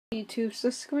YouTube, so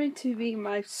this is going to be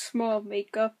my small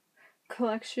makeup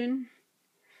collection.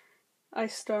 I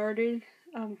started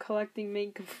collecting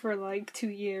makeup for like 2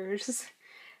 years.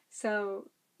 So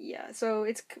yeah, so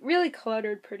it's really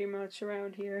cluttered pretty much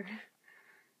around here.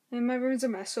 And my room's a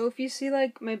mess, so if you see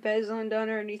like my bed's undone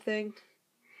or anything,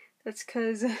 that's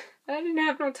cause I didn't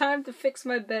have no time to fix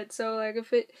my bed. So like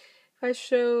if I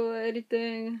show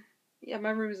anything, yeah, my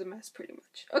room is a mess pretty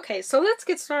much. Okay, so let's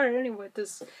get started anyway with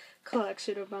this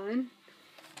collection of mine.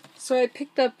 So I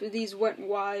picked up these Wet n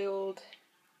Wild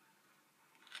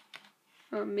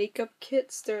makeup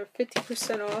kits. They're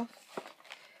 50% off.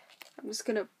 I'm just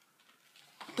gonna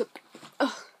put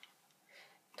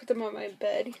them on my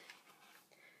bed.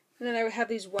 And then I have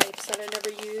these wipes that I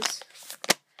never use.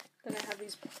 Then I have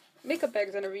these makeup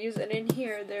bags I never use. And in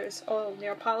here there's all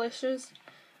nail polishes.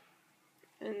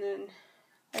 And then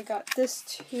I got this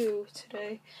too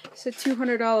today. It's a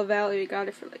 $200 value. I got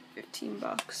it for like 15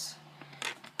 bucks.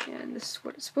 And this is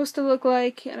what it's supposed to look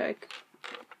like. And I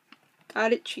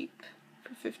got it cheap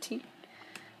for 15.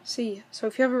 See, so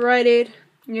if you have a Rite Aid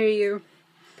near you,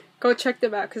 go check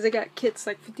them out because they got kits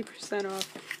like 50%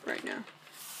 off right now.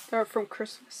 They're from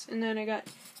Christmas. And then I got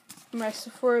my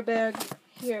Sephora bag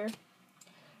here.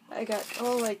 I got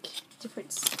all like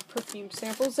different perfume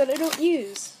samples that I don't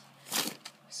use.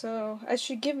 So I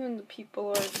should give them to people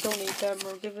or donate them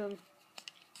or give them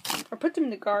or put them in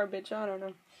the garbage. I don't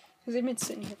know. Because they've been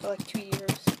sitting here for like 2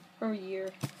 years or a year.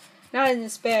 Not in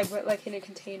this bag, but like in a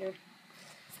container.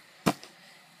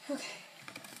 Okay.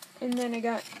 And then I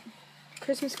got a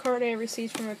Christmas card I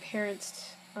received from my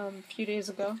parents a few days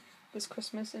ago. This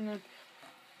Christmas. And then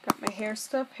got my hair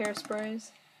stuff,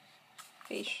 hairsprays,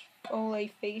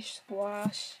 Olay face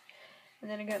wash. And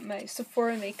then I got my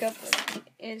Sephora makeup,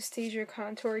 Anastasia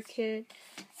contour kit,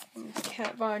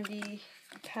 Kat Von D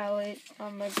palette,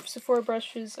 my Sephora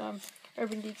brushes,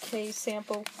 Urban Decay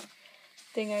sample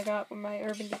thing I got with my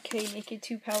Urban Decay Naked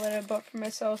 2 palette I bought for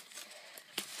myself.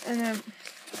 And then,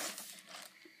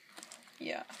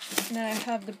 yeah. And then I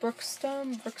have the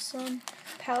Brookstone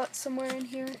palette somewhere in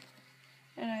here.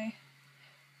 And I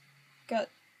got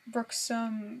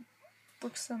some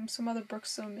other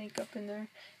Brookstone makeup in there.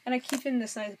 And I keep it in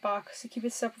this nice box. I keep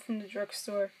it separate from the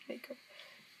drugstore makeup.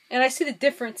 And I see the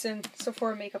difference in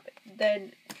Sephora makeup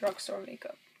than drugstore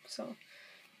makeup. So,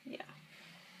 yeah.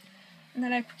 And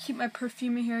then I keep my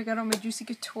perfume in here. I got all my Juicy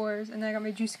Couture's. And then I got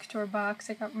my Juicy Couture box.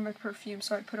 I got my perfume,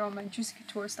 so I put all my Juicy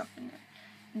Couture stuff in there.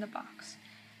 In the box.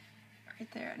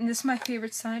 Right there. And this is my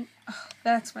favorite scent. Oh,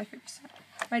 that's my favorite scent.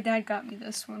 My dad got me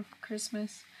this one for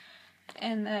Christmas.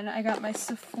 And then I got my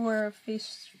Sephora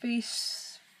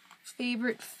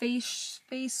favorite face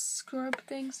scrub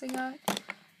things I got.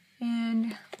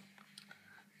 And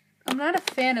I'm not a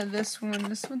fan of this one.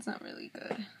 This one's not really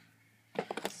good.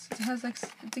 It has like,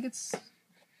 I think it's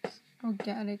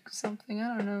organic something.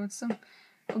 I don't know. It's some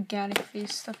organic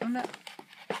face stuff. I'm not,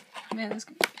 man, this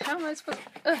could be, how am I supposed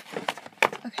to,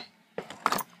 okay.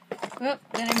 Well,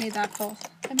 then I made that fall.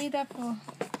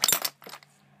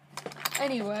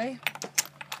 Anyway.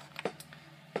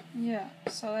 Yeah,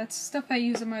 so that's stuff I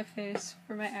use on my face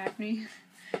for my acne.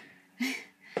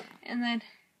 And then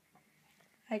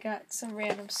I got some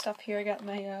random stuff here. I got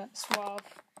my Suave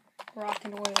Rock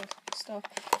and Oil stuff.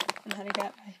 And then I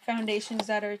got my foundations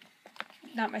that are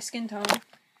not my skin tone.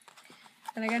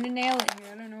 And I got a nail in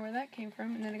here. I don't know where that came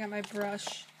from. And then I got my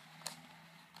brush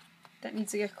that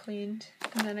needs to get cleaned.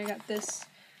 And then I got the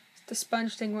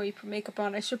sponge thing where you put makeup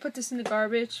on. I should put this in the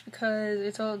garbage because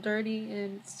it's all dirty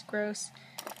and it's gross.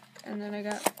 And then I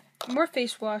got more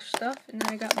face wash stuff. And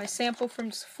then I got my sample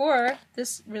from Sephora.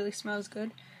 This really smells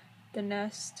good. The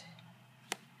Nest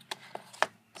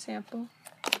sample.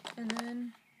 And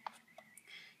then,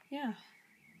 yeah.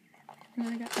 And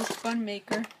then I got this bun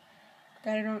maker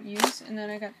that I don't use. And then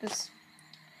I got this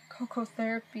Cocoa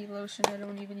Therapy lotion I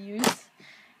don't even use.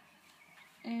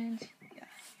 And, yeah.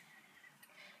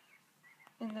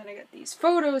 And then I got these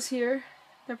photos here.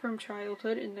 They're from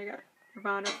childhood. And I got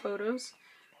Nirvana photos.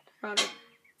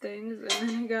 Things, and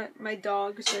then I got my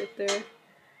dogs right there,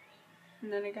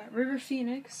 and then I got River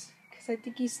Phoenix because I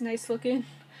think he's nice looking,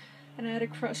 and I had a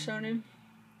crush on him,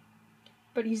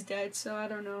 but he's dead, so I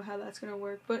don't know how that's gonna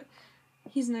work. But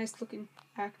he's a nice looking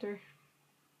actor.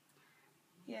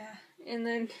 Yeah, and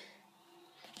then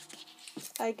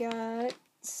I got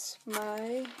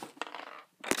my.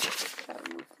 Gotta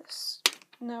remove this.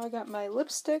 Now I got my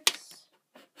lipsticks.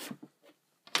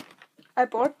 I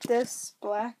bought this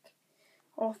black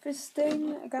office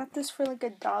thing. I got this for like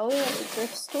 $1 at the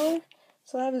thrift store,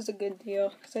 so that was a good deal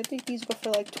because I think these go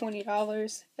for like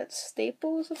 $20 at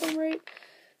Staples if I'm right.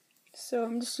 So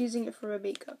I'm just using it for my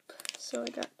makeup. So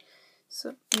I got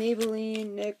some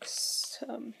Maybelline, NYX,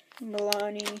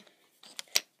 Milani,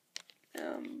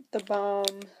 The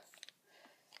Balm,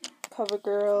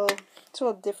 CoverGirl. It's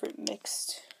all different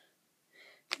mixed.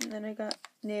 And then I got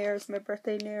Nares, my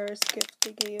birthday Nares gift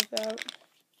they gave out.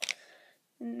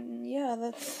 And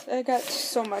yeah, I got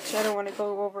so much. I don't want to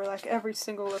go over like every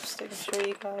single lipstick and show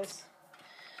you guys.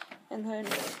 And then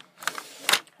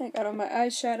I got all my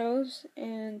eyeshadows,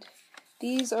 and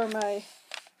these are my,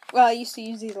 well, I used to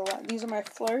use these a lot. These are my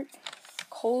Flirt.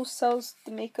 Kohl's sells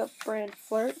the makeup brand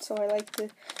Flirt, so I like to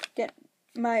get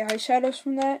my eyeshadows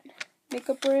from that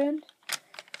makeup brand.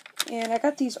 And I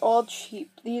got these all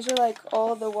cheap. These are like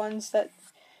all the ones that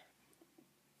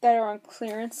are on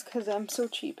clearance because I'm so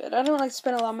cheap. And I don't like to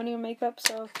spend a lot of money on makeup,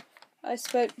 so I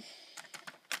spent,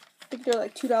 I think they're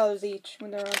like $2 each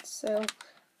when they're on sale,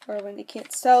 or when they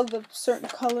can't sell the certain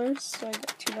colors. So I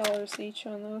got $2 each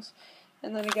on those.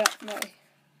 And then I got my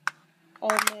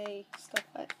Almay stuff.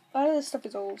 A lot of this stuff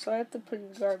is old, so I have to put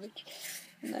it in garbage.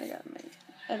 And then I got my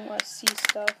NYC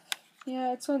stuff.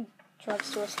 Yeah, it's on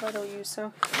drugstore, so I don't use,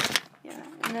 so yeah.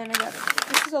 And then I got,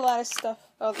 this is a lot of stuff.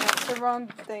 Oh, that's the wrong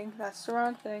thing. That's the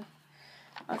wrong thing.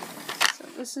 Okay, so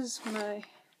this is my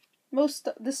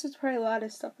this is probably a lot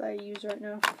of stuff that I use right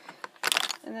now.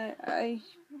 And then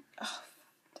oh,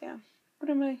 damn. What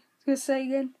am I gonna say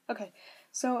again? Okay,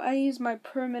 so I use my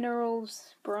Per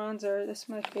Minerals bronzer. This is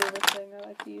my favorite thing I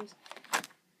like to use.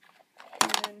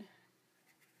 And then,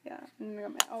 yeah, and then I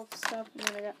got my e.l.f. stuff, and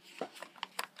then I got,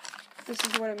 this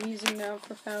is what I'm using now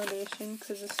for foundation,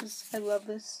 because I love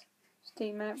this.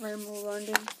 Stay Matte Rimmel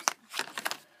London.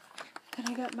 Then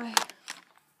I got my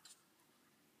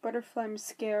Butterfly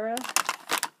Mascara.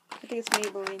 I think it's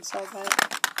Maybelline, so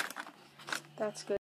that's good.